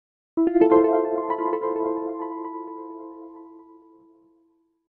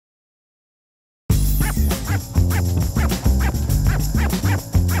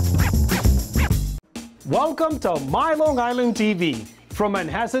Welcome to My Long Island TV. From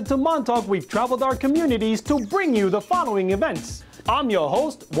Manhasset to Montauk, we've traveled our communities to bring you the following events. I'm your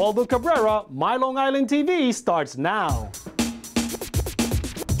host, Waldo Cabrera. My Long Island TV starts now.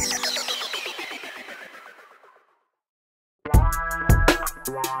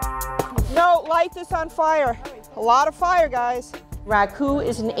 No, light this on fire. A lot of fire, guys. Raku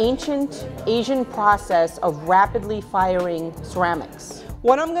is an ancient Asian process of rapidly firing ceramics.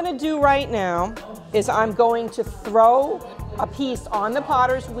 What I'm going to do right now is I'm going to throw a piece on the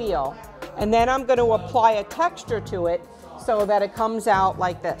potter's wheel, and then I'm going to apply a texture to it so that it comes out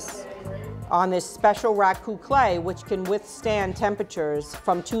like this on this special Raku clay, which can withstand temperatures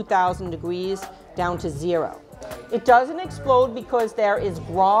from 2,000 degrees down to 0. It doesn't explode because there is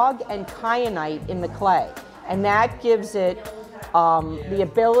grog and kyanite in the clay, and that gives it the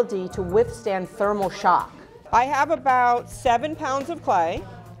ability to withstand thermal shock. I have about 7 pounds of clay,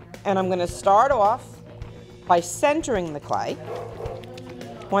 and I'm going to start off by centering the clay.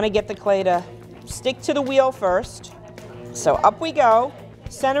 I want to get the clay to stick to the wheel first. So up we go,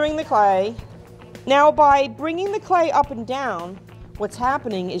 centering the clay. Now by bringing the clay up and down, what's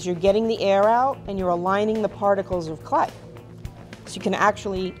happening is you're getting the air out and you're aligning the particles of clay. So you can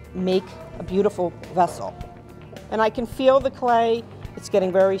actually make a beautiful vessel. And I can feel the clay, it's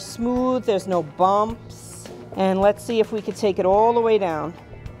getting very smooth, there's no bumps. And let's see if we could take it all the way down.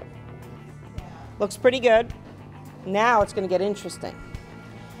 Looks pretty good. Now it's going to get interesting.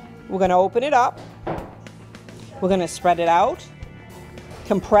 We're going to open it up. We're going to spread it out,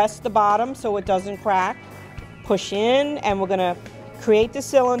 compress the bottom so it doesn't crack, push in, and we're going to create the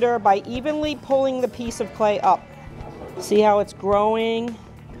cylinder by evenly pulling the piece of clay up. See how it's growing?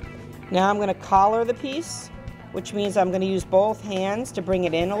 Now I'm going to collar the piece, which means I'm going to use both hands to bring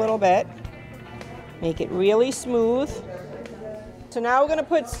it in a little bit, make it really smooth. So now we're going to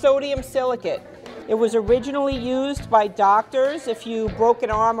put sodium silicate. It was originally used by doctors. If you broke an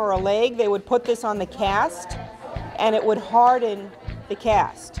arm or a leg, they would put this on the cast and it would harden the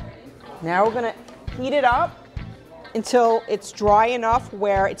cast. Now we're going to heat it up until it's dry enough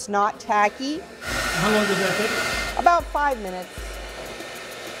where it's not tacky. How long does that take? About 5 minutes.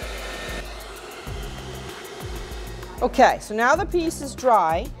 Okay, so now the piece is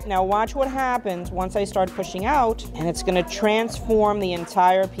dry. Now watch what happens once I start pushing out, and it's going to transform the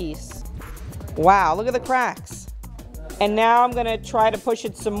entire piece. Wow, look at the cracks. And now I'm going to try to push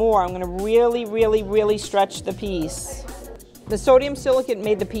it some more. I'm going to really stretch the piece. The sodium silicate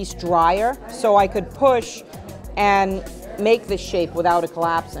made the piece drier, so I could push and make this shape without it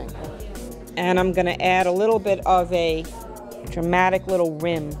collapsing. And I'm going to add a little bit of a dramatic little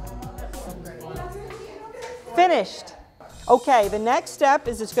rim. Finished. Okay, the next step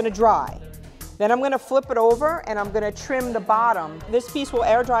is it's going to dry. Then I'm going to flip it over and I'm going to trim the bottom. This piece will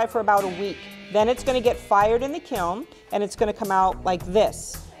air dry for about a week. Then it's going to get fired in the kiln and it's going to come out like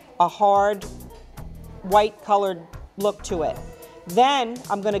this, a hard white colored look to it. Then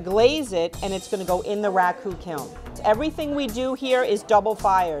I'm going to glaze it and it's going to go in the Raku kiln. Everything we do here is double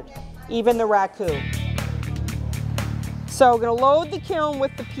fired, even the Raku. So we're going to load the kiln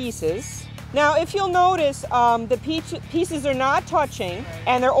with the pieces. Now if you'll notice, the pieces are not touching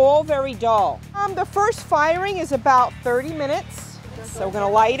and they're all very dull. The first firing is about 30 minutes. So we're going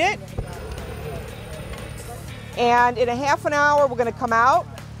to light it. And in a half an hour we're going to come out.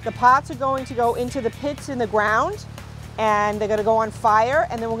 The pots are going to go into the pits in the ground and they're going to go on fire,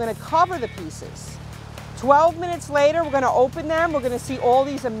 and then we're going to cover the pieces. 12 minutes later we're going to open them. We're going to see all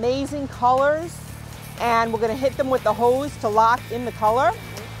these amazing colors and we're going to hit them with the hose to lock in the color,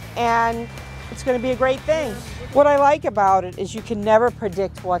 and it's going to be a great thing. What I like about it is you can never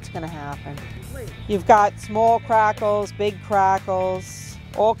predict what's going to happen. You've got small crackles, big crackles,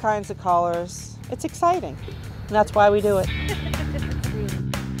 all kinds of colors. It's exciting. And that's why we do it.